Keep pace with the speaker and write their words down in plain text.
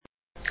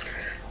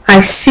I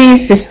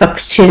seize this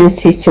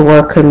opportunity to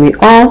welcome you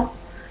all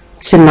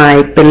to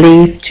my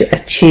Believe to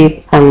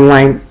Achieve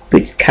online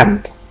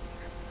bootcamp.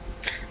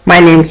 My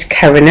name is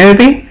Karen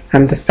Obi.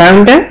 I'm the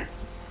founder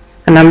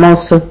and I'm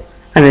also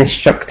an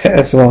instructor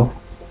as well.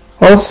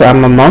 Also,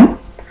 I'm a mom.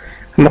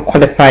 I'm a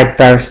qualified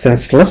barrister and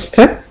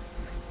solicitor,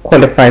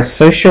 qualified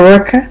social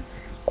worker,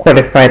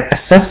 qualified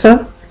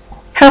assessor,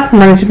 health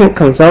management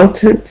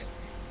consultant,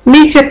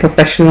 media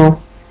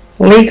professional,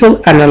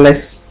 legal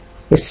analyst,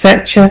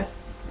 researcher,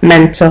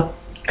 mentor,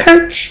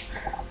 coach,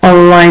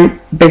 online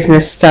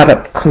business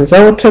startup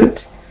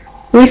consultant,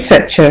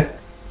 researcher,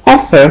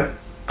 author,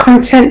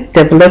 content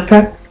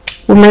developer,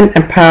 women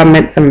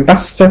empowerment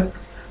ambassador,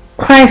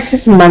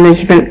 crisis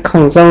management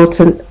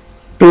consultant,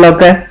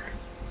 blogger,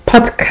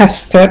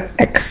 podcaster,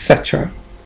 etc.